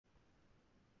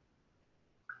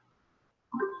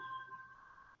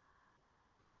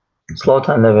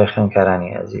سڵاوتان لەبێ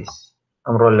خوێندکارانی عەزیز.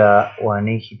 ئەمڕۆ لە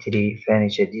وانەیەکی تری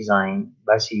فێرنیچە دیزاین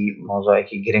باسی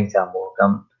مۆزوعێکی گرنگتان بۆ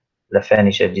بکەم لە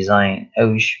فێرنیچە دیزاین،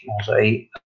 ئەویش مۆزوعی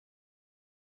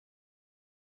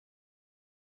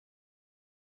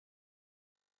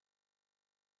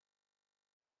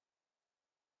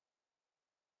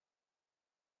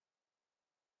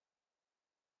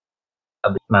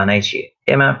مانای چییە؟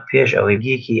 ئێمە پێش ئەوەی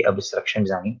بیەکی ئەبستراکشن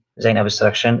بزانین، زین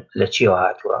ئەبستراکشن لە چیەوە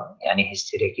هاتووە، یعنی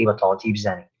هیستۆریەکەی بەتەواوەتی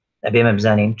بزانین. ئەبێمە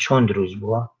بزانین چۆن دروست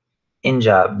بووە،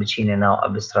 اینجا بچینە ناو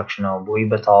ئەبستراکشنەوە بۆی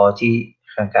بەتەواوەتی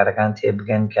خوێندکارەکان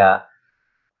تێبگەن کە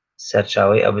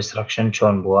سەرچاوەی ئەبستراکشن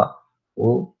چۆن بووە و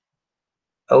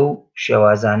ئەو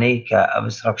شێوازانەی کە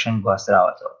ئەبستراکشن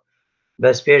گواستراوەتەوە.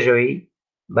 بەس پێشەوەی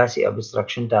باسی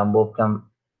ئەبستراکشنتان بۆ بکەم،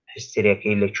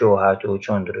 هیستۆریەکەی لەکوێوە هاتووە و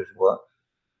چۆن دروست بووە،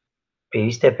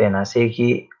 پێویستە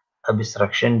پێناسەیەکی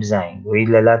ئەبستراکشن بزانین بۆی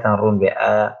لەلاتان ڕوون بێ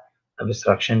ئایا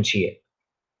ئەبستراکشن چییە.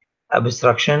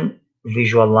 ئەبستراکشن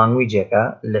ڤیژوەڵ لانگویجێکە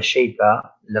لە شەیپە،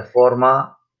 لە فۆرما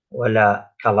و لە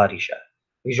کەڵەریشە.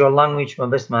 ڤیژوەڵ لانگویج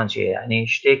مەبەستمان چییە؟ یعنی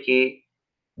شتێکی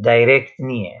دایرێکت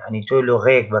نییە، ینی تۆ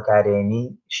لۆغەیەک بەکارێنی،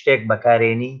 شتێک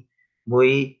بەکارێنی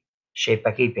بۆی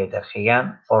شێپەکەی پێدەرخی یان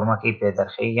فۆرمەکەی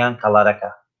پێدەرخی یان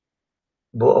کەڵەرەکە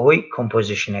بۆ ئەوەی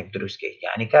کۆمپۆزیشنێک دروستکەیت.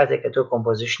 یعنی کاتێک کە تۆ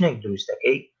کۆمپۆزیشنێک دروست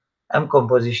دەکەی، ئەم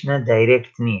کۆمپۆزیشنە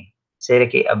دایرێکت نییە،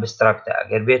 سیرەکەی ئەبستراکتە.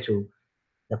 ئەگەر بێت و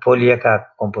لە پۆلی یەکە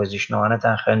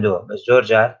کۆمپۆزیشنەوەنەتان خوێندووە بە زۆر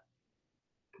جار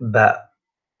بە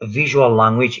ڤیژوەڵ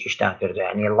لانگویج ئیشتان کردووە،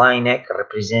 ینی لاینێک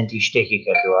ڕپریزێنتی شتێکی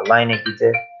کردووە، لاینێکی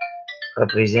تر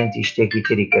ڕپریزێنتی شتێکی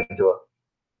تری کردووە.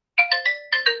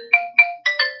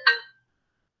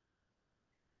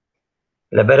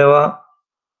 لەبەرەوە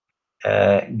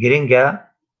گرنگە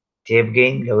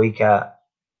تێبگەین لەوەی کە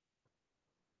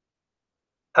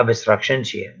ئەبستراکشن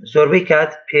چییە. زۆربەی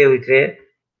کات پێوترێ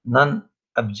نەن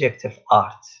ئەبجێکتیڤ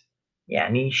ئارت،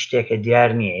 یعنی شتێکە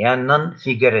دیار نییە، یان نەن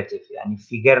فیگەرەتیڤ، ینی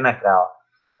فیگەر نەکراوە،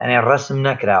 یعنی ڕەسم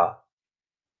نەکراوە،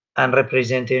 ئەن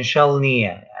ڕپریزێنتێشنەڵ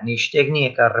نییە، ینی شتێک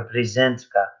نییە کە ڕپریزێنت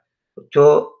بکە، تۆ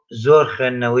زۆر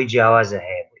خوێندنەوەی جیاوازە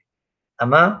هەیە بووی.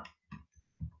 ئەمە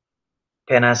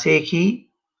پێناسەیەکی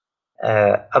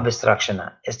ئەبستراکشنە.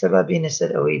 ئێستا با بینە سەر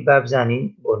ئەوەی بابزانین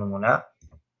بۆ نمونە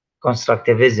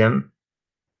کۆنستراکتیڤیزم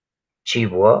چی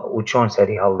بووە و چۆن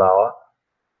سەری هەڵداوە،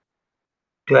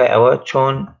 دوای ئەوە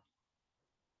چۆن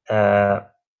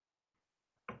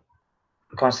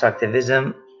کۆنستراکتیڤیزم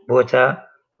بۆتە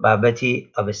بابەتی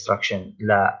ئەبستراکشن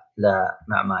لە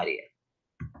مەعماریە.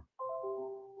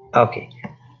 ئۆکەی،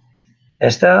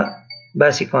 ئێستا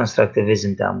باسی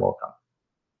کۆنستراکتیڤیزمتان بۆ بکەم.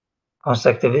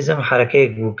 کۆنستراکتیڤیزم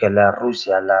حرەکەیەک بوو کە لە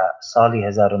رووسیا لە ساڵی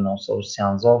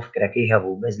 1930 فکرەکەی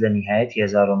هەبوو، بەس لە نیهایەتی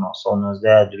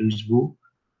 1990 دروست بوو،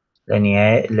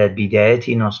 لە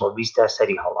بیدایەتی 1920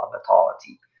 سەری هەڵا بە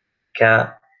تەواوەتی، کە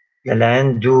لەلایەن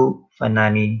دوو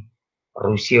فەنانی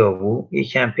رووسیەوە بوو،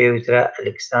 یەکیان پێوترا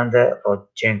ئەلێکساندەر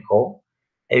ڕۆدچێنکۆ،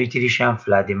 ئەوی تریشیان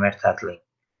ڤلادیمیر تاتلین.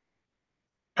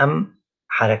 ئەم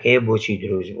حرەکەیە بۆچی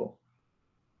دروست بوو؟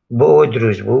 بۆ ئەوە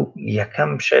دروست بوو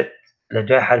یەکەم شت لە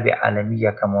دوای حەربی عالەمی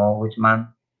یەکەمەوە وتمان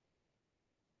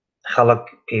خەڵک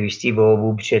پێویستی بەوە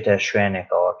بوو بچێتە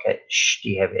شوێنێکەوە کە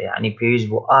شتی هەبێ، ینی پێویست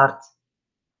بوو ئارت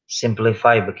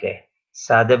سیمپلیفای بکرێت،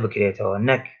 سادە بکرێتەوە،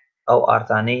 نەک ئەو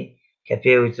ئارتانەی کە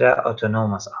پێوترا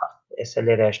ئۆتۆنۆمەس ئارت. ئێستا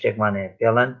لێرە شتێکمانەیە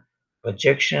پێڵەن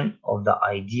rejection of the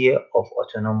idea of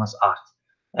autonomous art،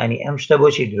 ینی ئەم شتە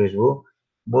بۆچی دروست بوو؟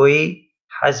 بۆی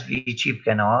حەزفی چی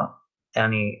بکەنەوە،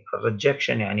 ینی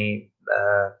rejection ینی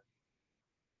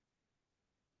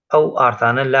ئەو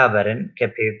ئارتانە لابەرن کە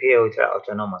پێوترا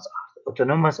ئۆتۆنۆمەس ئارت.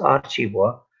 ئۆتۆنۆمەس ئارت چی بووە؟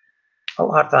 ئەو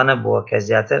ئارتانە بووە کە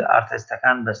زیاتر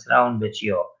ئارتستەکان بەسراون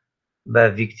بەچیەوە، بە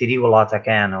ڤیکتری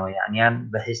وڵاتەکەیانەوە، یانیان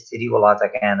بە هیستری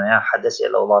وڵاتەکەیانەوە، یان حەدەسێ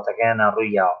لە وڵاتەکەیانە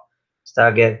ڕوویاوە.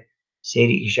 ستاگەر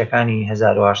سێری ئیشەکانی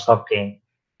 1800 بکەین،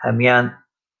 هەمیان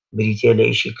بریتێ لە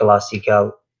ئیشی کلاسیکال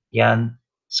یان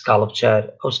سکاڵپچەر.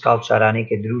 ئەو سکاڵپچارانەی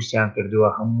کە دروستیان کردووە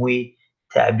هەمووی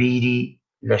تەعبیری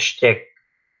لە شتێک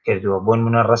کردووە، بۆ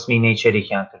نمونە ڕەسمی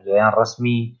نەیچەرێکیان کردووە، یان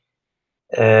ڕەسمی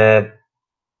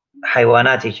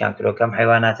حیواناتێکیان کردووە، کەم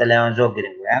حیواناتە لایەن زۆر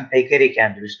گرنگ بوو، یان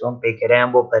پەیکەرێکیان دروستکەون، پەیکەریان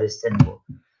بۆ پەرستن بوو.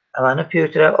 ئەمانە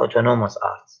پێوترا ئۆتۆنۆمەس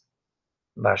ئارت.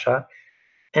 باشە،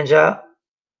 ئەنجا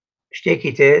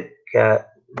شتێکی تر کە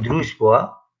دروست بووە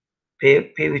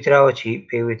پێویتراوە چی؟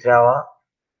 پێویتراوە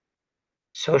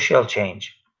سۆشیال چێنج،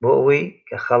 بۆ ئەوەی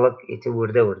کە خەڵک ئیتر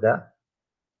وردە وردە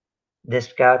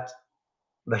دەست بکات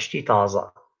بە شتی تازە.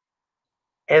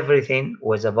 everything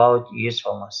was about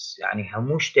usefulness، یعنی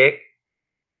هەموو شتێک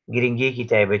گرنگیەکی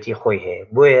تایبەتی خۆی هەیە.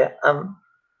 بۆیە ئەم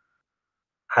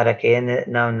حرەکەیە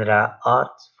ناونرا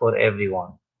art for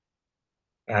everyone،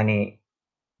 یعنی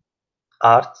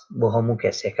art بۆ هەموو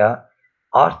کەسێکە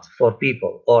art for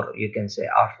people or you can say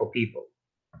art for people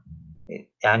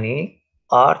يعني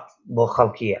art بۆ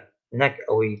خەڵکیە نەک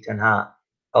ئەوەی تەنها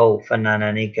ئەو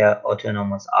فەنانانەی کە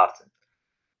autonomous art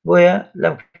بۆیە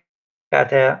لەم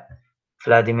کاتەیە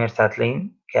ڤلادیمیر تاتلین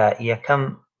کە یەکەم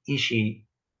ئیشی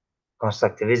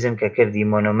کۆنسترکتیڤیزم کە کردی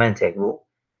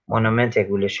مۆنومنتێک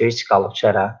بوو لە شوێی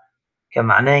سکاڵپچەرە کە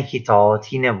معنایەکی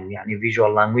تەواوەتی نەبوو یعنی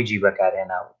ڤیژوەڵ لانگویجی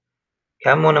بەکارهێنابوو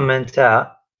کە مۆنومنتە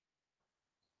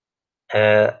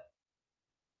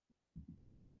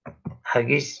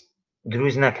هەرگیز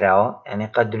دروست نەکراوە یعنی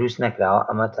قەت دروست نەکراوە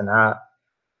ئەمە تەنها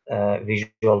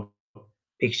ڤیژوەڵ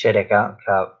پیکچەرێکە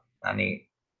کە ینی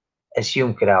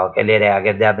ئەسیوم کراوە کە لێرە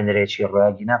ئەگەر دابنرێکی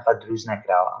ڕۆیاگینا قەت دروست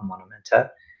نەکراوە ئەم مۆنومنتە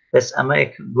بەس ئەمە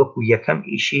وەکو یەکەم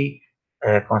ئیشی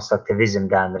کۆنسترکتیڤیزم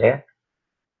دانرێ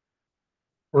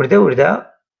وردە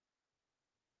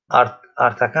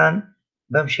ئارتەکان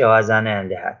بەم شێوازانەیان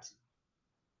لێهات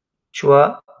چووە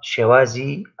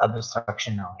شێوازی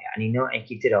ئەبستراکشنەوە یعنی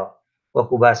نوعێکی ترەوە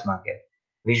وەکو باسمان کرد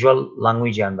ڤیژوەڵ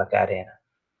لانگویجیان بەکارهێنا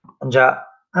ئەنجا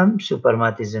ئەم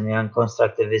سوپەرماتیزم یان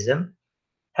کۆنسترکتیڤیزم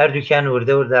هەردووکیان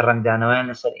وردە ڕنگدانەوەیان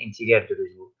لەسەر ئینتیرێر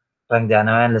دروست بوو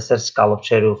ڕنگدانەوەیان لەسەر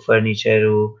سکاڵپچەر و فەرنیچەر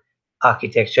و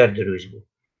ئارکیتێکچەر دروست بوو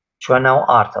چوە ناو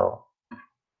ئارتەوە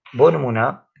بۆ نمونە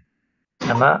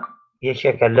ئەمە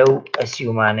یەکێکە لەو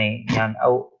ئەسیومانەی یان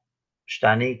ئەو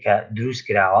شتانەی کە دروست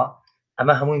کراوە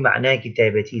ئەمە هەمووی معنایەکی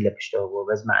تایبەتی لە پشتەوە بوو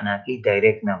بەس معناکەی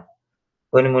دایرێک نەبوو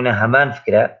بۆ نمونە هەمان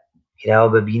فکرە کراوە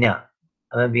بە بینا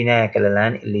ئەمە بینایەکە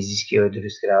لەلایەن ئێلیزیسکیەوە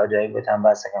دروست کراوە دوای بۆتان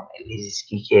باسەکەم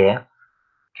ئێلیزیسکی کێیە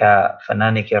کە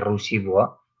فەنانێکی ڕووسی بووە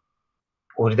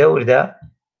وردە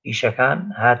ئیشەکان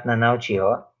هاتنە ناو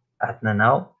چیەوە هاتنە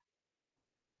ناو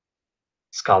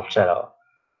سکاڵپچەرەوە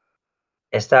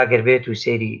ئێستا گەر بێت و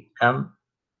سێری ئەم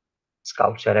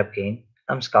سکاڵپچەرە بکەین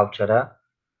ئەم سکاڵپچەرە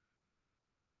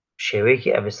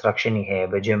شێوەیەکی ئەبستراکشنی هەیە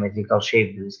بە جیۆمەتریکەڵ شێپ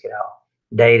دروست کراوە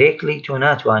دایرێکلی تۆ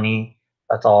ناتوانی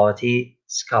بە تەواوەتی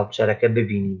سکاڵپچەرەکە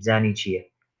ببینی بزانی چییە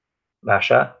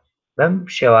باشە بەم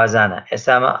شێوازانە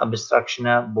ئێستا ئەمە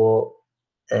ئەبستراکشنە بۆ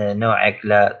نوعێک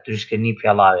لە دروستکردنی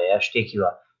پێڵاوەیە شتێکی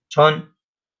وە چۆن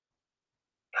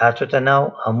هاتوتە ناو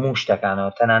هەموو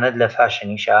شتەکانەوە تەنانەت لە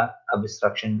فاشنیشە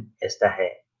ئەبستراکشن ئێستا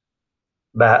هەیە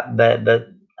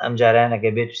ئەم جارانەکە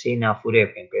بێت و سێی نافورێ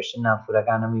بکەین پێشتر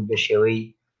نافورەکانەمی بە شێوەی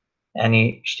ینی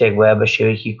شتێک وایە بە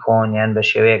شێوەیەکی کۆن یان بە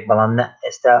شێوەیەک بەڵام نە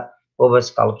ئێستا بۆ بە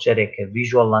سکاڵپچەرێک کە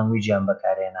ڤیژوەڵ لانگویجیان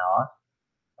بەکارهێناوە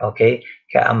ئۆکەی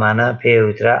کە ئەمانە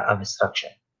پێوترا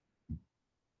ئەبستراکشن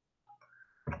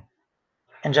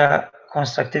ئەنجا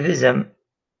کۆنسترکتیڤیزم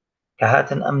کە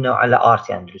هاتن ئەم نەوعە لە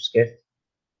ئارتیان دروست کرد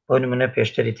بۆ نمونە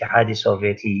پێشتر ئیتیحادی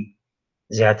سۆڤێتی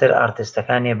زیاتر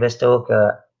ئارتستەکانی بەستەوە کە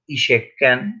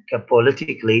ئیشێکەکەن کە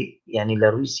پۆلیتیکلی ینی لە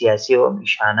ڕووی سیاسیەوە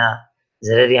ئیشانە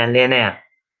زەرەریان لێ نەیە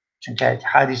چونکە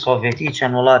ئیتیحادی سۆڤێتی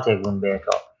چەند وڵاتێک بوون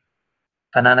بەیەکەوە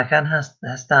فەنانەکان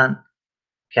هەستان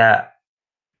کە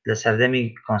لە سەردەمی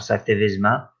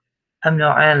کۆنسترکتیڤیزمە ئەم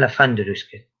نەوعیان لە فەن دروست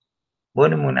کرد بۆ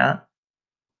نمونە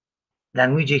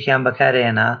لانگویجێکیان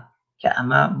بەکارهێنا کە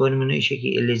ئەمە بۆ نمونە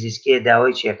ئیشێکی ئێلیزیسکیە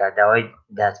داوای چیەکە داوای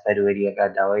دادپەروەریەکە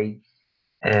داوای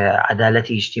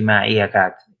عەدالەتی ئیجتیماعی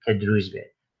ئەکات کە دروست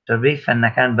بێت زۆربەی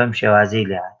فەنەکان بەم شێوازەی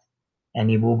لێهات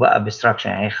ینی بوو بە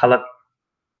ئەبستراکشن خەڵک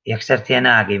یەکسەر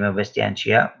تێناگەی مەبەستیان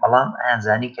چییە بەڵام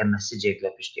ئەیانزانی کە مەسجێک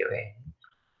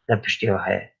لە پشتێوە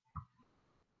هەیە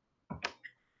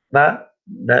بە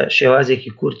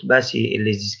شێوازێکی کورت باسی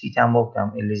ئێلیزیسکیتان بۆ بکەم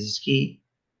ئێلیزیسکی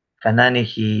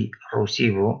فەنانێکی ڕووسی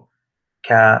بوو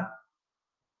کە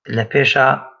لە پێشە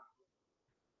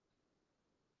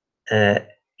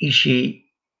ئیشی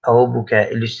ئەوە بوو کە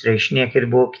ئیلوستریشنیە کرد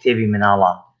بۆ کتێبی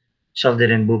مناڵان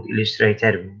چڵدرن بووک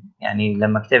ئیلوستریتەر بوو ینی لە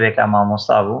مەکتەبێکە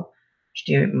مامۆستا بوو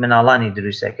شتی مناڵانی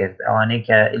دروستە کرد ئەوانەی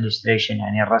کە ئیلوستریشن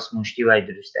ینی ڕسم و شتی وای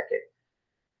دروستە کرد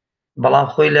بەڵام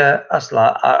خۆی لە ئەسڵا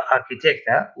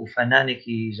ئارکیتێکتە و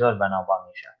فەنانێکی زۆر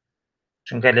بەناوبانگیشە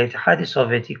چونکە لە ئیتیحادی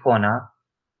سۆڤێتی کۆنا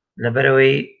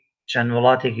لەبەرەوەی چەند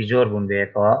وڵاتێکی زۆر بوون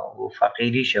بەیەکەوە و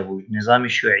فەقیریشە بوو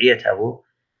نظامی شوێعیەت هەبوو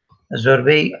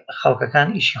زۆربەی خەڵکەکان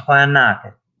ئیشی خۆیان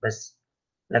ناکرد بەس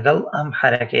لەگەڵ ئەم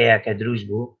حرەکەیە کە دروست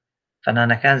بوو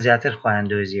فەنانەکان زیاتر خۆیان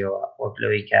دۆزیەوە وەک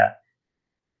لەوەی کە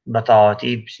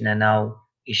بەتەواوەتی بچنە ناو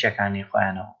ئیشەکانی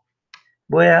خۆیانەوە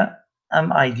بۆیە ئەم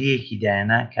ئایدیەکی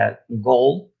دایانە کە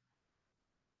گۆڵ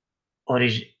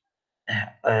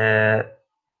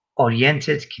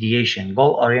oriented creation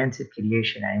goal oriented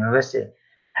creation ئەمە بەسێ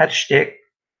هەر شتێک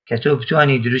کە تۆ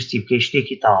بتوانی دروستی بکەی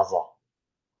شتێکی تازە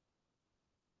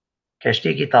کە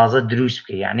شتێکی تازە دروست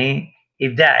بکەی یعنی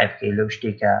ئیبداع بکەی لەو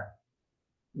شتێکە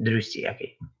دروستی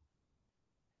ئەەکەی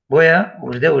بۆیە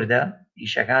وردە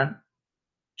ئیشەکان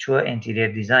چووە ئینتیرێر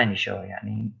دیزاینیشەوە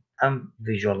یعنی ئەم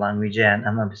ڤیژۆڵ لانگویجیان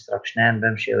ئەم ئەبستراکشنیان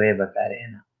بەم شێوەیە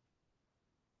بەکارهێنا.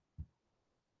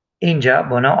 اینجا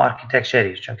بۆ ناو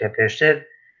ئارکیتەکچەری، چونکە پێشتر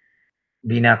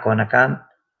بیناکۆنەکان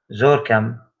زۆر کەم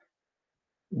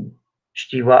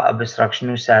شتی وا ئەبستراکشن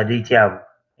و سادەی تیا بوو،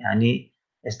 یعنی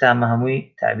ئێستا ئەمە هەمووی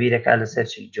تعبیرەکە لەسەر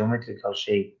چی جیۆمێتریکەڵ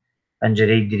شەیپ،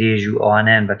 پەنجەرەی درێژ و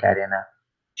ئەوانیان بەکارهێنا،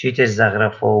 چیتر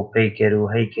زەغرەفە و پەیکەر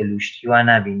و هەیکەل و شتی وا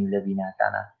نابینی لە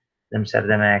بیناکانە لەم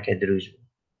سەردەمایە کە دروست بوو.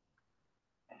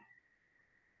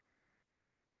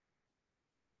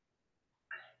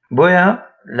 بۆیە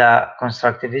لە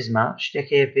کۆنستراکتیڤیزمە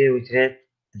شتێکەیە پێ وترێت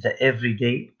the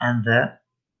everyday and the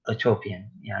utopian،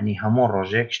 یعنی هەموو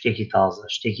ڕۆژێک شتێکی تازە،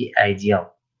 شتێکی ئایدیال.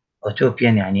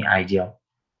 ئۆتۆپیان یعنی ئایدیال.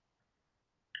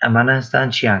 ئەمانە هەستان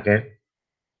چیان کرد؟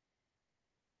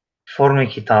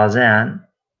 فۆرمێکی تازەیان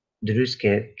دروست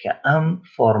کرد کە ئەم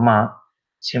فۆرمە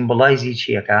سیمبڵایزی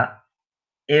چیەکە؟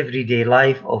 everyday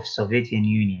life of Soviet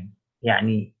Union،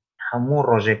 یعنی هەموو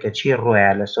ڕۆژێکە چی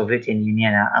ڕۆیە لە سۆڤێتیان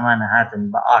یونیەنە ئەمانە هاتن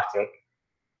بە ئارتێک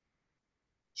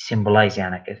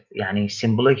سیمبڵایزیانە کرد، یعنی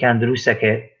سیمبڵێکیان دروستە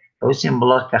کرد ئەو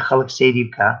سیمبڵە کە خەڵک سەیری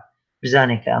بکە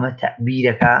بزانێت کە ئەمە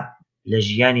تەعبیرەکە لە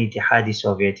ژیانی ئیتیحادی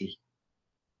سۆڤێتی.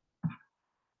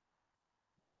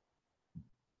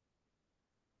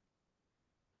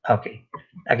 ئۆکەی،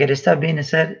 ئەگەر ئێستا بێنە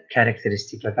سەر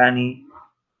کارکتەریستیکەکانی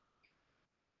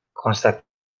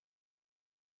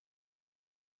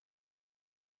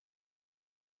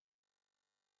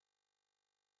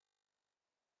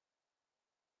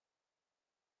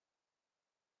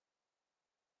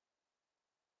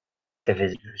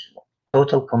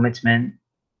total commitment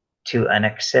to an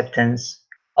acceptance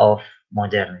of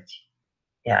modernity،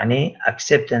 یعنی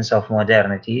acceptance of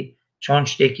modernity چۆن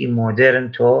شتێکی مۆدرن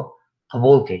تۆ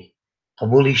قبولکەی،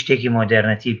 قبولی شتێکی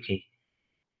مۆدرنەتی بکەیت.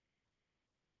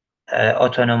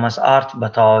 autonomous art بە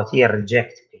تەواوەتی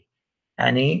reject بکەیت،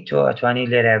 یعنی تۆ ئەتوانی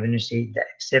لێرە بنووسی the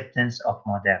acceptance of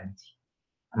modernity.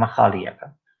 ئەمە خاڵی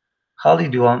یەکەم. خاڵی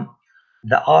دووەم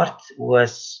the art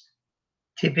was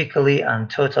typically and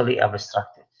totally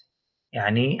abstracted،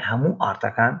 یعنی هەموو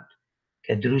ئارتەکان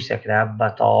کە دروستەکرا بە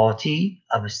تەواوەتی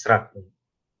ئەبستراکت بوون.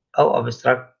 ئەو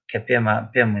ئەبستراکت کە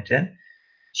پێم وتن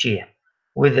چییە؟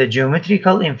 with a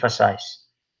geometrical emphasis،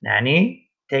 یعنی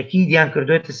تاکیدیان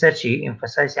کردوێتە سەر چی؟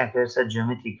 ئیمفەسایسیان کرد سەر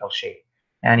geometrical shape،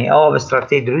 یعنی ئەو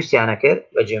ئەبستراکتەی دروستیانە کرد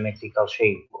بە geometrical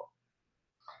shape بووە.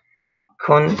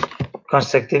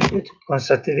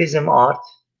 constructivism art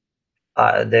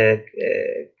the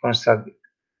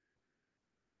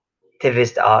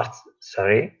constructivist art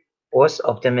was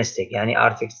optimistic، یعنی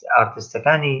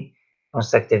ئارتستەکانی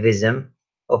constructivism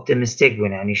optimistic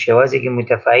بوون، یعنی شێوازێکی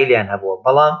متەفائیلیان هەبووە،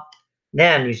 بەڵام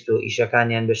نەیانویستۆ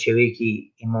ئیشەکانیان بە شێوەیەکی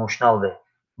emotional بێ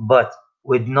but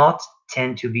would not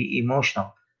tend to be emotional،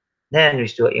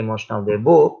 نەیانویستۆ emotional بێ،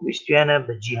 بۆ ویستویانە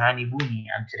بە جیهانی بوونی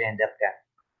ئەم ترێندە بکەن،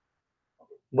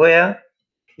 بۆیە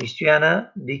ویستویانە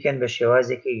بیکەن بە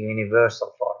شێوازێکی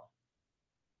universal form.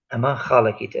 ئەمە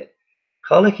خاڵێکی تر.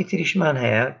 خاڵێکی تریشمان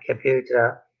هەیە کە پێوترا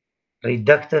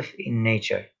reductive in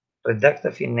nature.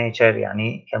 reductive in nature یعنی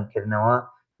کەمکردنەوە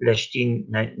لە شتی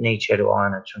nature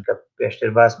وانە، چونکە پێشتر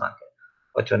باسمان کرد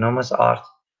autonomous art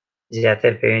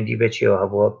زیاتر پەیوەندی بە چیەوە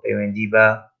هەبووە؟ پەیوەندی بە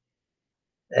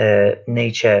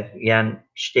nature یان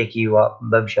شتێکی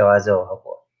بەم شێوازەوە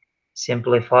هەبووە.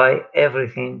 simplify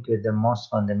everything to the most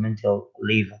fundamental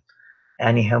level،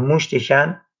 یعنی هەموو شتێکیان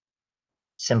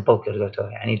simple کردوێتەوە،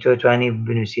 یعنی تۆ توانی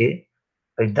بنووسی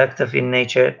reductive in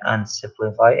nature and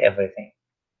simplify everything،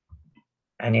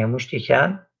 یعنی هەموو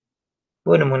شتێکیان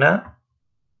بۆ نمونە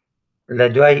لە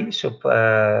دوای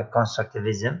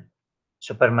constructivism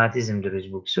سوپەرماتیزم دروست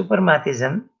بوو.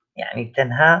 سوپەرماتیزم یعنی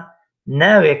تەنها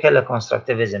ناوێکە لە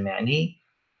constructivism، یعنی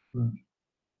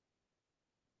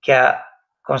کە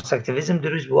constructivism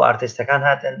دروست بوو ئارتستەکان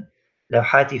هاتن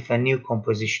لەوحاتی فەنی و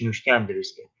کۆمپۆزیشن و شتیان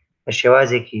دروست کرد بە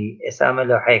شێوازێکی ئێستا ئەمە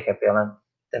لەوحەیەکە پێڵەن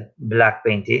black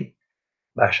painting،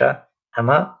 باشە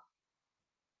ئەمە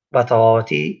بە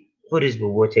تەواوەتی قورس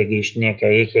بوو بۆ تێگەیشتنێکە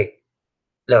یەکێک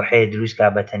لەوحەیە دروستکە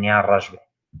بە تەنیا ڕەش بێ،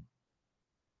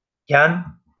 یان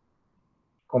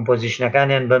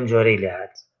کۆمپۆزیشنەکانیان بەم جۆرەی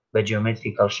لێهات بە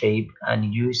geometrical shape and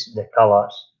use the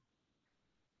colors.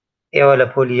 ئێوە لە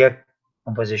پۆلی یەک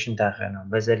کۆمپۆزیشن تاخێنەوە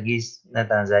بە زەرگیز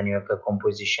نەتانزانیوە کە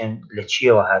کۆمپۆزیشن لە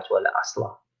چیەوە هاتووە لە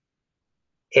ئەسڵا.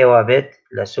 ئێوە بێت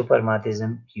لە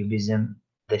سوپەرماتیزم، کیوبیزم،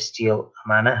 the steel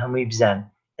ئەمانە هەمووی بزان،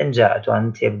 ئەنجا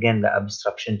ئەتوانن تێبگەن لە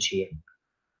ئەبستراکشن چییە.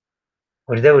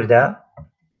 وردە وردە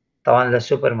تاوان لە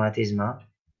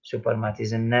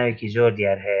سوپەرماتیزم ناوێکی زۆر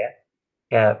دیار هەیە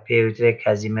کە پێوترێت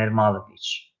کازیمێر ماڵڤیچ،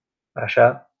 باشە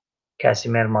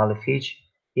کاسیمێر ماڵڤیچ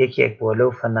یەکێک بۆ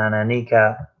لەو فەنانانەی کە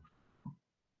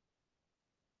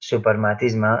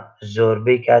سوپەرماتیزمە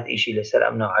زۆربەی کات ئیشی لەسەر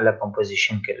ئەم نەوعە لە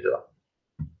کۆمپۆزیشن کردووە.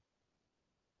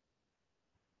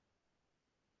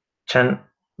 چەند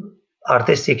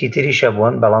ئارتیستێکی تریشە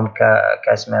بوون، بەڵام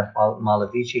کاسمێر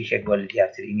ماڵەڤیچێکێک بووە لە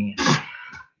دیارترینیە.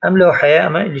 ئەم لەوحەیە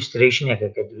ئەمە ئیلوستریشنێکە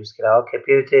کە دروست کراوە کە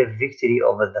پێوتێ ڤیکتری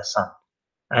ئۆڤەر دە سان،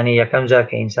 ئەنی یەکەم جار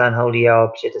کە ئینسان هەوڵیاوە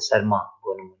بچێتە سەر مانگ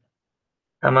بۆ نمونە.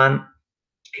 ئەمان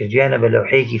کردویانە بە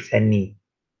لەوحەیەکی فەنی،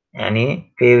 یعنی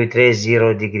پێوترێ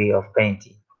 0 دیگری ئۆف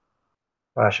پەینتی،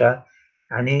 باشە،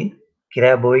 ئەنی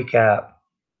کرا بۆی کە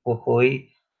وەکۆی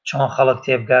چۆن خەڵک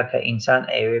تێبگا کە ئینسان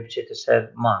ئەوێ بچێتە سەر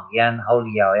مانگ یان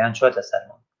هەوڵی یاوەیان چۆتە سەر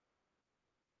مانگ.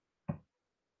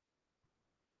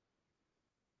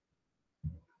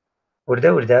 وردە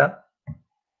وردە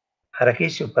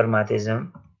حرەکەی سوپەرماتیزم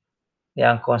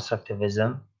یان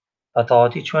کۆنسترکتیڤیزم بە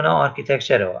تەواوەتی چۆنە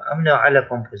ئارکیتێکچەرەوە. ئەم نەوعە لە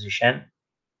کۆمپۆزیشن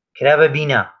کرا بە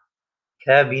بینا،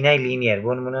 کرا بینای لینیەر،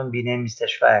 بۆ نمونە بینای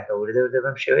میستەشفایەکە وردە وردە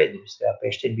بەم شێوەیە دروستکرا،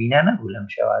 پێشتر بینا نەبوو لەم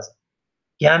شێوازە،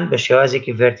 یان بە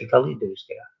شێوازێکی ڤێرتیکەڵی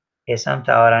دروستکرا. ئێستا ئەم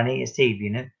تاوەرانەی ئێستای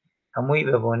بینن هەمووی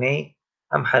بە بۆنەی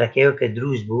ئەم حرەکەیەوە کە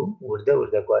دروست بوو وردە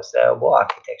وردە گواسترایەوە بۆ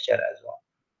ئارکیتێکچەر ئەزوە.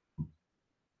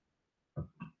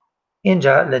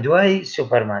 اینجا لە دوای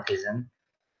سوپەرماتیزم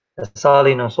لە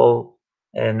ساڵی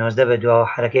 1990 بە دواوە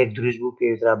حرەکەیەک دروست بوو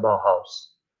پێوترا باوهاوس.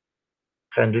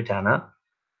 خوێندووتانە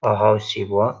باوهاوس چی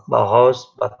بووە؟ باوهاوس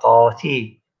بە تەواوەتی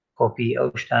کۆپی ئەو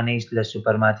شتانەی لە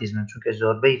سوپەرماتیزم، چونکە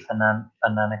زۆربەی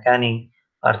فەنانەکانی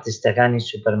ئارتیستەکانی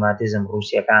سوپەرماتیزم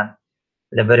ڕووسیەکان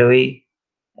لەبەرەوەی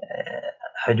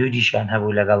حدودیشان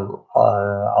هەبوو لەگەڵ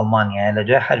ئەڵمانیا لە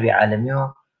دوای حەربی عالەمیەوە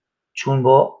چوون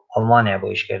بۆ ئەڵمانیا بۆ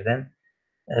ئیشکردن.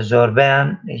 زۆربەیان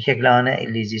یەکێک لەوانە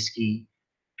ئیلیزیسکی،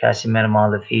 کاسیمێر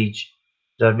ماڵەفیچ،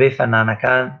 زۆربەی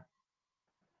فەنانەکان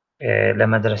لە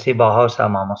مەدرسەی باوهاوسا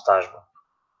مامۆستاژ بوون،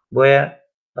 بۆیە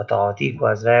بە تەواوەتی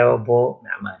گوازرایەوە بۆ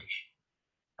معماریش.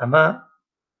 ئەمە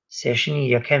سێشنی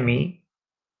یەکەمی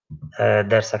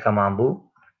دەرسەکەمان بوو.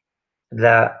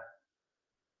 لە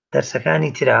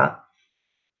دەرسەکانی ترا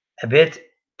ئەبێت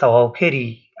تەواوکەری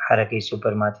حرەکەی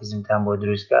سوپەرماتیزمتان بۆ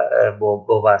دروستکە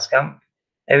بۆ باسکەم،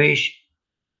 ئەویش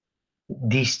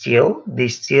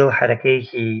دیستیل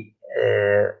حرەکەیەکی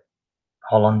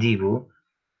هۆڵەندی بوو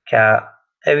کە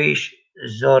ئەویش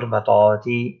زۆر بە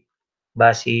تەواوەتی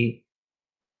باسی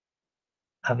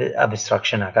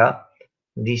ئەبستراکشنەکە.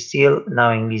 دیستیل ناو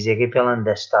ئینگلیزیەکەی پێڵەن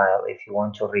the style if you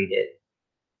want to read it.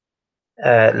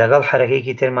 لەگەڵ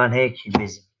حرەکەیەکی ترمان هەیە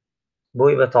کیوبیزم.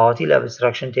 بۆی بە تەواوەتی لە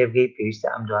ئەبستراکشن تێبگەی پێویستە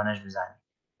ئەم دوانەش بزانین،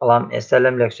 بەڵام ئێستا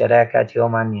لەم لەکچەرەیە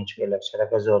کاتیەوەمان نییە چکە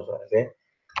لەکچەرەکە زۆر زۆرە.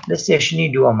 لە سێشنی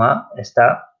دووەمە ئێستا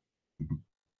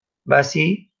باسی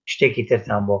شتێکی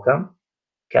ترتان بۆکەم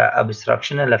کە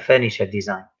ئەبستراکشنە لە فەرنیچەر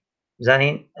دیزاین.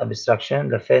 بزانین ئەبستراکشن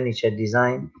لە فەرنیچەر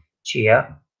دیزاین چییە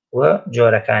و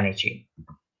جۆرەکانی چی.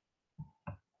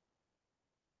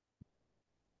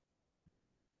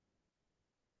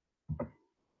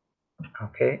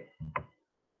 ئۆکەی،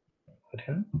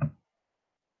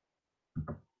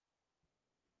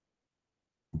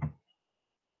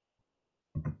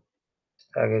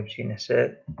 ئەگەر بچینە سەر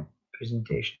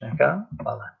پرزنتیشنەکە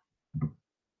بەڵێ.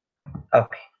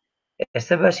 ئۆکەی،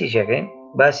 ئێستا باسی چەکەین؟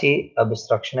 باسی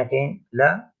ئەبستراکشنەکەین لە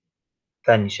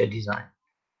فەرنیچەر دیزاین.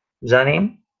 بزانین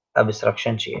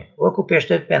ئەبستراکشن چییە؟ وەکو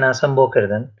پێشتر پێناسەم بۆ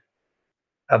کردن،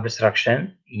 ئەبستراکشن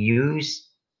use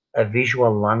a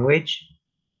visual language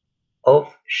of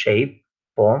shape,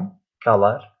 form,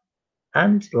 color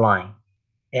and line.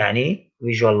 یعنی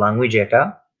visual languageەکە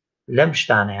لەم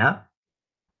شتانەیە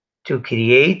to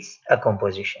create a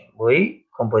composition، بۆی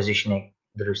compositionێک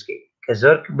دروستکەی کە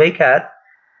زۆر بەیکات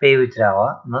پێی وتراوە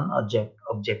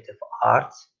non-objective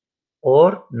art or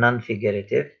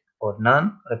non-figurative or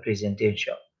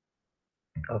non-representational.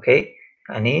 ئۆکەی،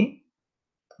 ئەنی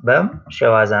بەم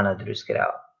شێوازانە دروست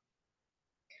کراوە.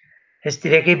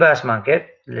 هستیرەکەی باسمان کرد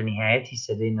لە نهایەتی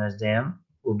سەدەی 19ەم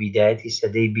و بیدایەتی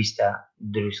سەدەی 20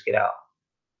 دروست کراوە.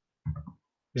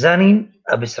 بزانین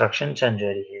ئەبستراکشن چەند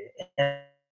جۆری هەیە.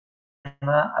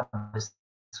 ئێمە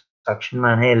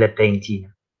ئەبستراکشنمان هەیە لە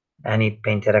پەینتینە، ینی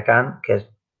پەینتەرەکان کە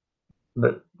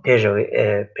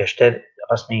پێشتر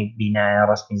ڕسمی بینایە،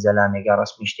 ڕسمی زەلامێگە،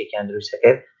 ڕسمی شتێکیان دروستە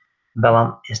کرد، بەڵام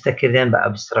ئێستا کردیان بە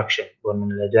ئەبستراکشن بۆ من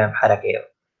لە دوایم حرەکەیەوە.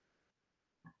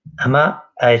 ئەمە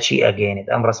چی ئەگەێنێت؟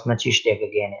 ئەم ڕسمە چی شتێک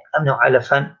ئەگەێنێت؟ ئەم نەوعە لە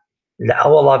فەن لە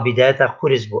ئەوەڵا بیدایەتە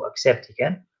قورس بوو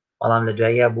ئەکسپتیکەن، بەڵام لە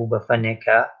دواییە بوو بە فەنێک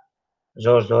کە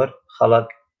زۆر خەڵک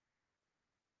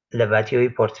لە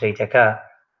باتیەوەی پۆرتریتەکە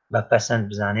بە پەسەند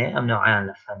بزانێ، ئەم نەوعیان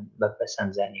لە فەن بە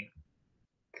پەسەند زانیوە.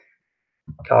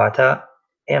 کەواتە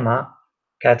ئێمە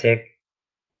کاتێک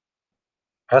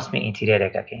ڕسمی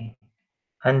ئینتیرێرەکەکەین،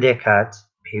 هەندێک کات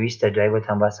پێویستە دوای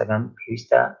بۆتان باسەکەم،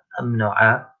 پێویستە ئەم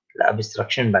نەوعە لە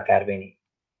ئەبستراکشن بەکاربێنی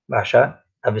باشە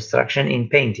ئەبستراکشن ئین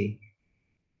پینتی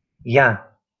یان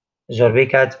زۆربەی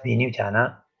کات بینیوتانە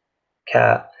کە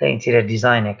لە ئینتیرە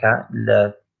دیزاینەکە لە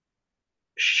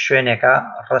شوێنێکە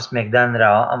ڕسمێک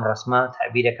دانراوە ئەم ڕسمە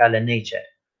تعبیرەکە لە نەیچەر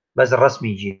بەس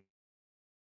ڕسمی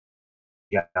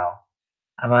گیراوە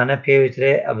ئەمانە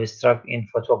پێوترێ ئەبستراکت ئین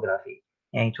فۆتۆگرافی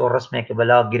یعنی تۆ ڕسمێکە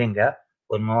بەلاو گرنگە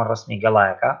بۆنمەوە ڕسمی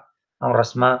گەڵایەکە ئەم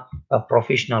ڕسمە بە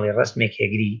پرۆفیشنەڵی ڕسمێک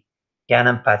هێگری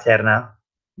یانم پاتێرنە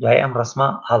دوای ئەم ڕسمە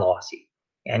هەڵواسی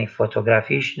یعنی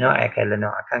فۆتۆگرافیش نوعێکە لە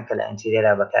نوعەکان کە لە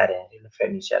ئەنتیرێرا بەکارێنێت لە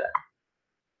فەرنیچەرە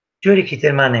جۆرێکی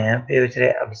ترمان هەیە پێوترێ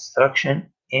ئەبستراکشن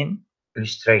ئین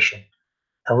ئیلوستریشن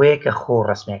ئەوەیە کە خۆ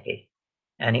ڕسمەکەی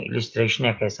ینی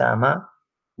ئیلوستریشنێک ئێستا ئەمە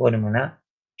بۆ نمونە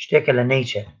شتێکە لە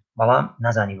نەیچەر بەڵام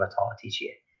نازانی بەتەواتی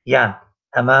چییە یان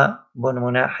ئەمە بۆ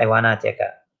نمونە حیواناتێکە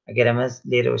ئەگەر ئەمە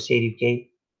لێرەوە سەیری بکەی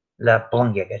لە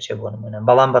پڵنگێکە چێ بۆ نمونە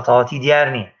بەڵام بەتەواتی دیار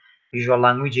نییە ڤیژوەڵ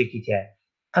لانگویجێکی تایە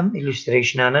ئەم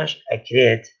ئیلوستریشنانەش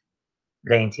ئەکرێت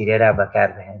لە ئینتیرێرا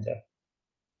بەکاربهێنرێت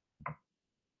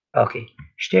ئۆکەی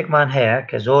شتێکمان هەیە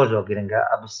کە زۆر گرنگە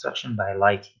ئەبستراکشن بای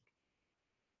لایتینگ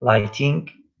لایتینگ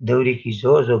دەورێکی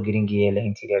زۆر گرنگیە لە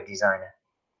ئینتیریر دیزاینە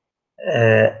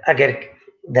ئەگەر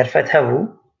دەرفەت هەبوو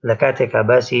لە کاتێکا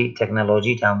باسی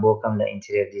تەکنەلۆژیتان بۆ بکەم لە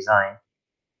ئینتیریر دیزاین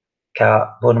کە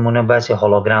بۆ نمونە باسی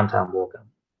هۆلۆگرامتان بۆ بکەم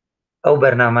ئەو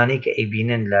بەرنامانەی کە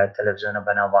ئەیبینن لە تەلەڤیزۆنە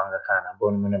بەناوبانگەکانە بۆ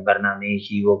نمونە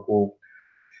بەرنامەیەکی وەکو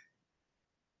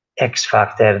ئەکس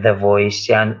فاکتەر دە ڤۆیس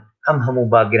یان ئەم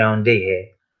هەموو باگراوندەی هەیە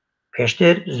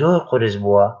پێشتر زۆر قورس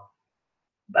بووە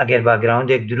ئەگەر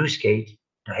باگراوندێک دروستکەیت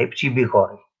دوای بچی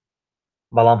بیخۆڕی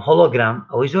بەڵام هۆلۆگرام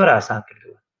ئەوەی زۆر ئاسان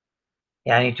کردووە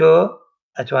یعنی تۆ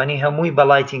ئەتوانی هەمووی بە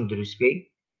لایتینگ دروستکەی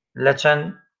لە چەند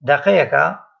دەقەیەکە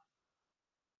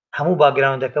هەموو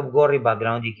باگراوندەکە بگۆڕی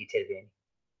باگراوندێکی تربێنی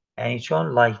ینی چۆن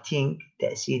لایتینگ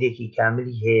تەسیرێکی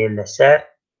کاملی هەیە لەسەر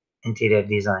ئینتیریر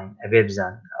دیزاین ئەبێ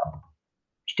بزان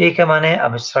شتێکەمانەیە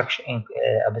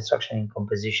ئەبستراکشن ئین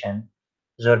کۆمپۆزیشن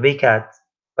زۆربەی کات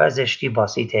بازێشتی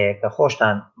باسیت هەیە کە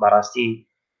خۆشتان بەڕاستی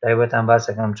تایبەتان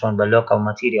باسەکەم چۆن بە لۆکەڵ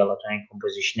مەتیریەڵەتوانین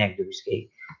کۆمپۆزیشنێک دروستکەی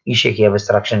ئیشێکی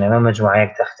ئەبستراکشن ئەمە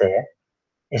مەجموعەیەک تەختەیە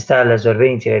ئێستا لە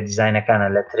زۆربەی ئینتیریر دیزاینەکانە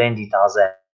لە ترێندی تازە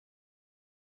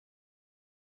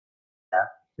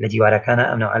لە دیوارەکانە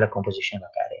ئەم نوعە لە کۆمپۆزیشن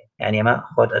بەکارێن یعنی ئەمە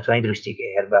خۆت ئەتوانین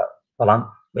دروستیکەی هەر بە بەڵام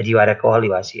بە دیوارەکەەوە هەڵی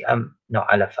واسی ئەم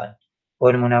نوعە لە فەن بۆ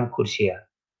نمونە کورسیە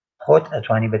خۆت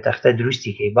ئەتوانی بە تەختە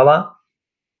دروستیکەی بەڵام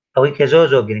ئەوەی کە زۆر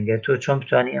گرنگە تۆ چۆن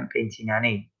بتوانانی ئەم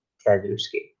پینتینانەی تا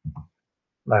دروستکەی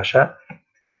باشە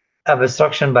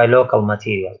ئەبستراکشن بای لۆکەڵ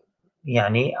مەتیریەڵ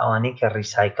یعنی ئەوانەی کە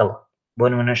ریسایکڵ بۆ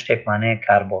نمونە شتێکمانەیە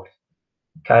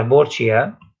کاربۆرد چییە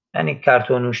ینی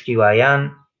کارتۆن و شتیوایان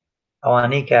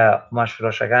ئەوانەی کە قماش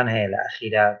فرۆشەکان هەیە لە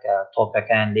ئەخیرا کە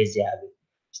تۆپەکان لێ زیابی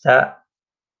ستا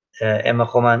ئێمە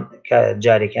خۆمان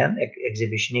جارێکیان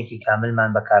ئەگزیبیشنێکی کاملمان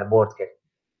بە کاربۆرد کرد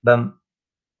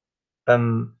بەم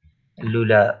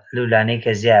لولانەی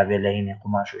کە زیابێ لە هینێ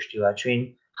قماش و شتیوا چوین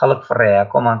خەڵک فڕێە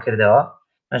کۆمان کردەوە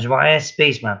مەجموعەیە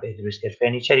سپیسمان پێ دروست کرد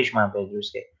فێرنیچەریشمان پێ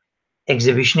دروست کرد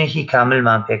ئەگزیبیشنێکی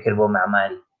کاملمان پێکرد بۆ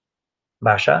معماری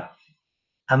باشە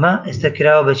ئەمە ئێستا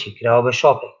کراوە بەچی کراوە بە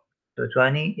شۆپێک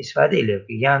دەتوانی ئیسفادەی لێ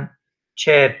بکەی یان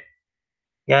چێر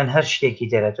یان هەر شتێکی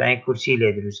دەرەتوانی کورسی لێ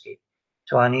دروستکەیت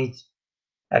توانیت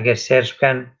ئەگەر سێرچ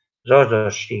بکەن زۆر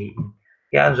شتی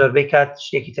یان زۆربەی کات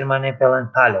شتێکی ترمانێ پێڵەن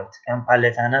پالێت ئەم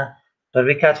پالێتانە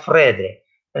زۆربەی کات فڕێدرێ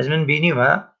بەس من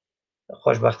بینیمە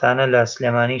خۆشبەختانە لە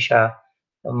سلێمانیشا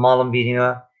ماڵم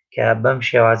بینیوە کە بەم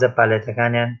شێوازە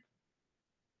پالێتەکانیان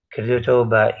کردوێتەوە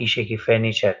بە ئیشێکی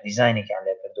فێرنیچەر دیزاینێکیان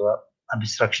لێ کردووە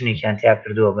ئەبستراکشنێکیان تیا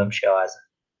کردووە بەم شێوازە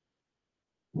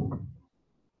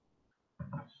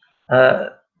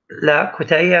لە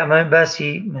کۆتایی ئەمە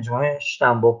باسی مجموعە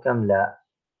شتان بۆ بکەم لە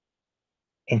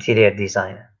ئینتیریر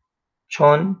دیزاینە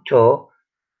چۆن تۆ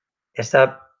ئێستا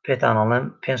پێتان ئەڵێم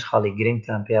 5 خاڵی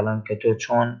گرنگتان پێڵم کە تۆ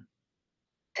چۆن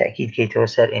تاکید کەیتەوە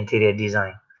سەر ئینتیریر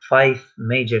دیزاین 5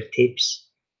 major tips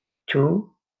to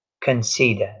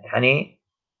consider یعنی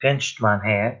 5 شتمان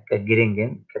هەیە کە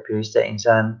گرنگن کە پێویستە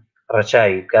ئینسان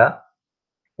ڕەچاوی بکە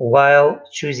while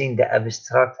choosing the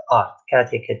abstract art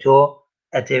کاتێک کە تۆ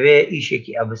ئەتەوێ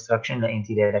ئیشێکی ئەبستراکشن لە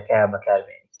ئینتیرێرەکەیە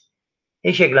بەکاربێنیت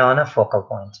یەکێک لەوانە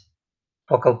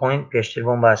focal point پێشتر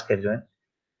بۆم باس کردوون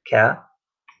کە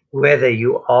whether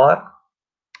you are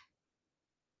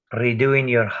redoing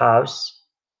your house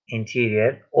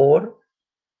interior or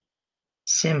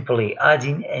simply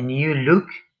adding a new look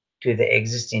to the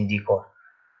existing decor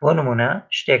بۆ نمونە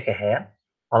شتێکە هەیە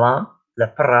بەڵام لە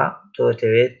پڕە تۆ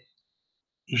دەوێت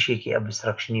ئیشێکی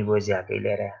ئەبستراکشنی بۆ زیاکەی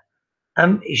لێرەیە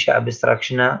ئەم ئیشە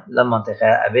ئەبستراکشنە لە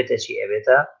منتیقەیە ئەبێتە چی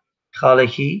ئەبێتە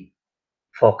خاڵێکی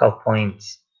focal point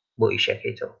بۆ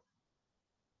ئیشەکەیتەوە.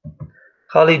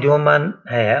 خاڵی دووەممان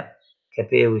هەیە کە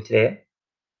پێی وترێ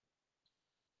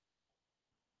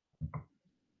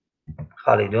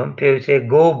خاڵی دوم پێوترێ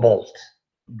گۆ بۆڵت.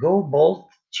 گۆ بۆڵت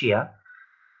چییە؟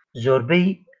 زۆربەی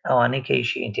ئەوانەی کە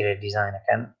ئیشی ئینتێریۆر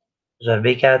دیزاینەکەن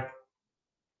زۆربەی کات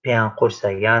پێیان قورسە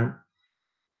یان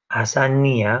ئاسان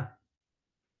نییە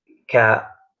کە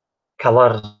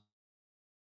کەڵەر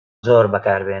زۆر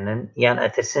بەکاربێنن یان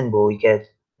ئەترسن بۆەوەی کە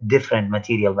دیفرنت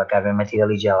مەتیریەل بەکاربێن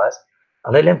مەتیریەڵی جیاواز.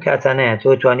 ئەڵێ لەم کاتانەیە تۆ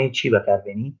توانیت چی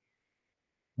بەکاربێنی؟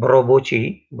 بڕۆ بۆ چی؟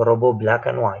 بڕۆ بۆ black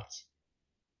and white.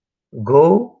 Go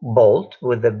bold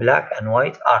with the black and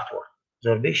white artwork.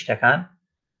 زۆربەی شتەکان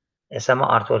ئێسمە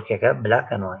ئارتۆرکەکە black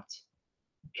and white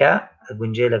کە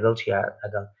گونجێ لەگەڵ چیا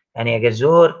لەگەڵ ینی ئەگەر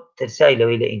زۆر ترسای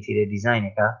لەوەی لە ئینتیریۆر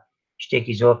دیزاینەکە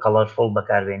شتێکی زۆر کەڵەرفڵ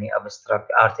بەکاربێنی ئەبستراکت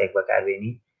ئارتێک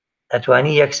بەکاربێنی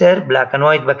ئەتوانی یەکسەر black and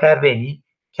white بەکاربێنی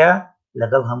کە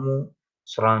لەگەڵ هەموو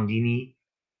سراوندینی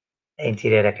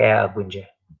ئینتیریۆرەکەیە ئەگونجێ.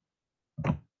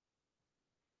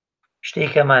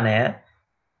 شتێکەمانەیە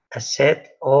a set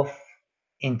of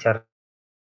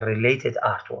interrelated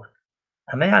artwork.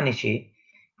 ئەمە یانی چی؟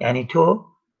 یعنی تۆ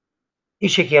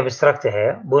ئیشێکی ئەبستراکتە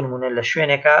هەیە بۆ نمونە لە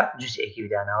شوێنێکە جوزئێکی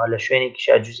بدانەوە لە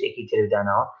شوێنێکیشا جوزئێکی تر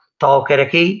بدانەوە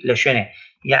تەواوکەرەکەی لە شوێنێ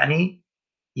یعنی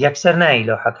یەکسەر نایی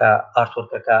لەو حەکە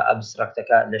ئارتۆرکەکە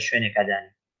ئەبستراکتەکە لە شوێنێکە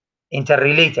دانی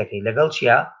ئینتەرریلیتەکەی لەگەڵ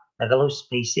چیە؟ لەگەڵ و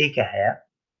سپەیسەی کە هەیە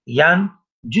یان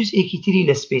جوزئێکی تری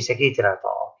لە سپەیسەکەی ترا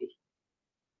تەواوکەی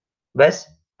بەس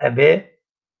ئەبێ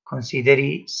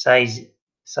کۆنسیدەری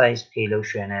سایز بکەی لەو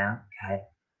شوێنەیە کە هەیە.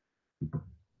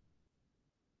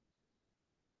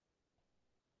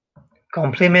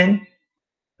 complement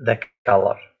the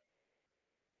color.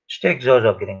 شتێک زۆر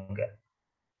گرنگە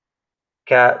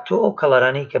کە تۆ ئەو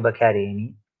کەڵەرانەی کە بەکارێنی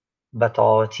بە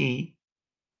تەواوەتی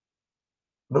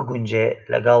بگونجێ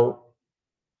لەگەڵ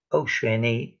ئەو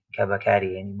شوێنەی کە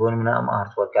بەکارێنی بۆ نمونە ئەم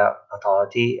ئارتوەکە بە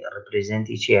تەواوەتی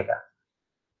ڕپرزێنتی چیەکە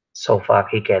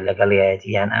سۆفاکەی کە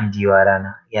لەگەڵیایەتی یان ئەم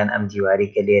دیوارانە یان ئەم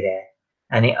دیواری کە لێرەیە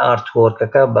ئەنی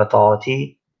ئارتوەرکەکە بە تەواوەتی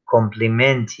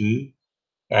کۆمپلیمنتی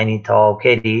ینی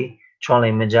تەواوکەری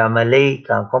چۆنڵی مجاملەی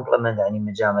کام کۆمپلمنت ینی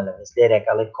مجاملە بەس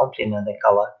لێرێکڵی کۆمپلیمنت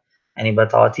کەڵە ینی بە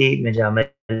تەواوەتی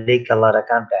مجاملەی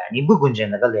کەڵەرەکان ینی بگونجێن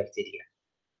لەگەڵ یەکتریە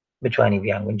بتوانی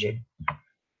بیان گونجێن.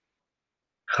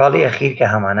 خاڵی ئەخیر کە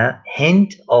هەمانە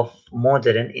hint of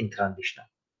modern in traditional.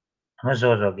 ئەمە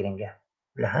زۆر گرنگە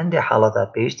لە هەندێک حاڵەتە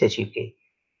پێویستە چی بکەیت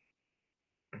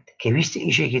کە ویستە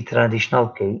ئیشێکی ترادیشنال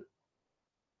بکەی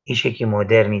ئیشێکی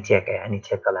مۆدرنی تێکە ینی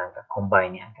تێکەڵانکە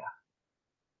کۆمباینیانکە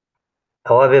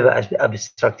ئەوە بێ بە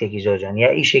ئەبستراکتێکی زۆرجان یا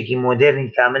ئیشێکی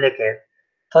مۆدرنی کاملەکە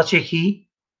تاچێکی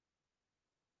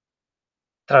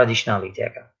ترادیشناڵی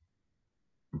تێکە.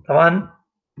 طبعاً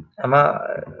ئەمە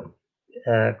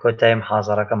کۆتایی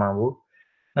محازەڕەکەمان بوو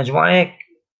مەجموعەیەک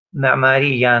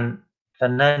معماری یان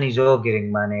فەنانی زۆر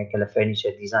گرنگمانەیە کە لە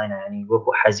فەرنیچەر دیزاینە ینی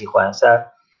وەکو حەزی خۆیانسا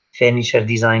فەرنیچەر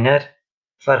دیزاینەر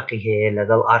فەرقی هەیە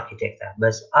لەگەڵ ئارکیتێکتە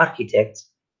بەس ئارکیتێکت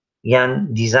یان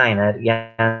دیزاینەر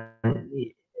یان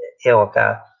ئێوەکە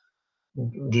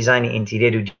دیزانی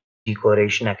ئینتیرێر و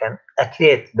دیکۆرێشنەکەن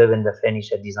ئەکرێت ببن بە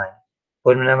فەرنیچەر دیزاین بۆ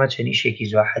نمونە چەندیشێکی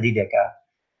زۆر حەدیدەکە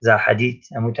زاحەدید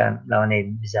هەمووتان لەوانەیە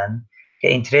بزان کە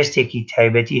ئینترێستێکی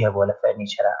تایبەتی هەبووە لە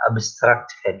فەرنیچەرە ئەبستراکت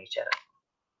فەرنیچەرە.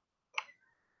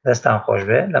 دەستان خۆش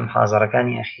بێ لە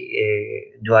محازەڕەکانی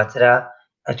دواترە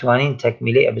ئەتوانین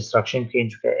تەکمیلەی ئەبستراکشن بکەین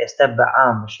چونکە ئێستا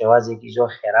بەعام شێوازێکی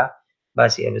زۆر خێرا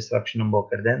باسی ئەبستراکشنم بۆ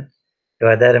کردن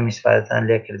هیوادارم میسفادەتان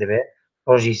لێ کردبێ.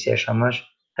 ڕۆژی سێشەمەش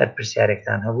هەر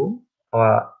پرسیارێکتان هەبوو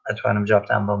ئەوە ئەتوانم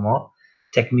جوابتان بەمەوە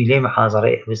تەکمیلەی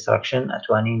محازەڕەی ئەبستراکشن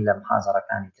ئەتوانین لە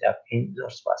محازەڕەکانی ترا بکەین.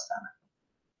 زۆر سوپاسدانە.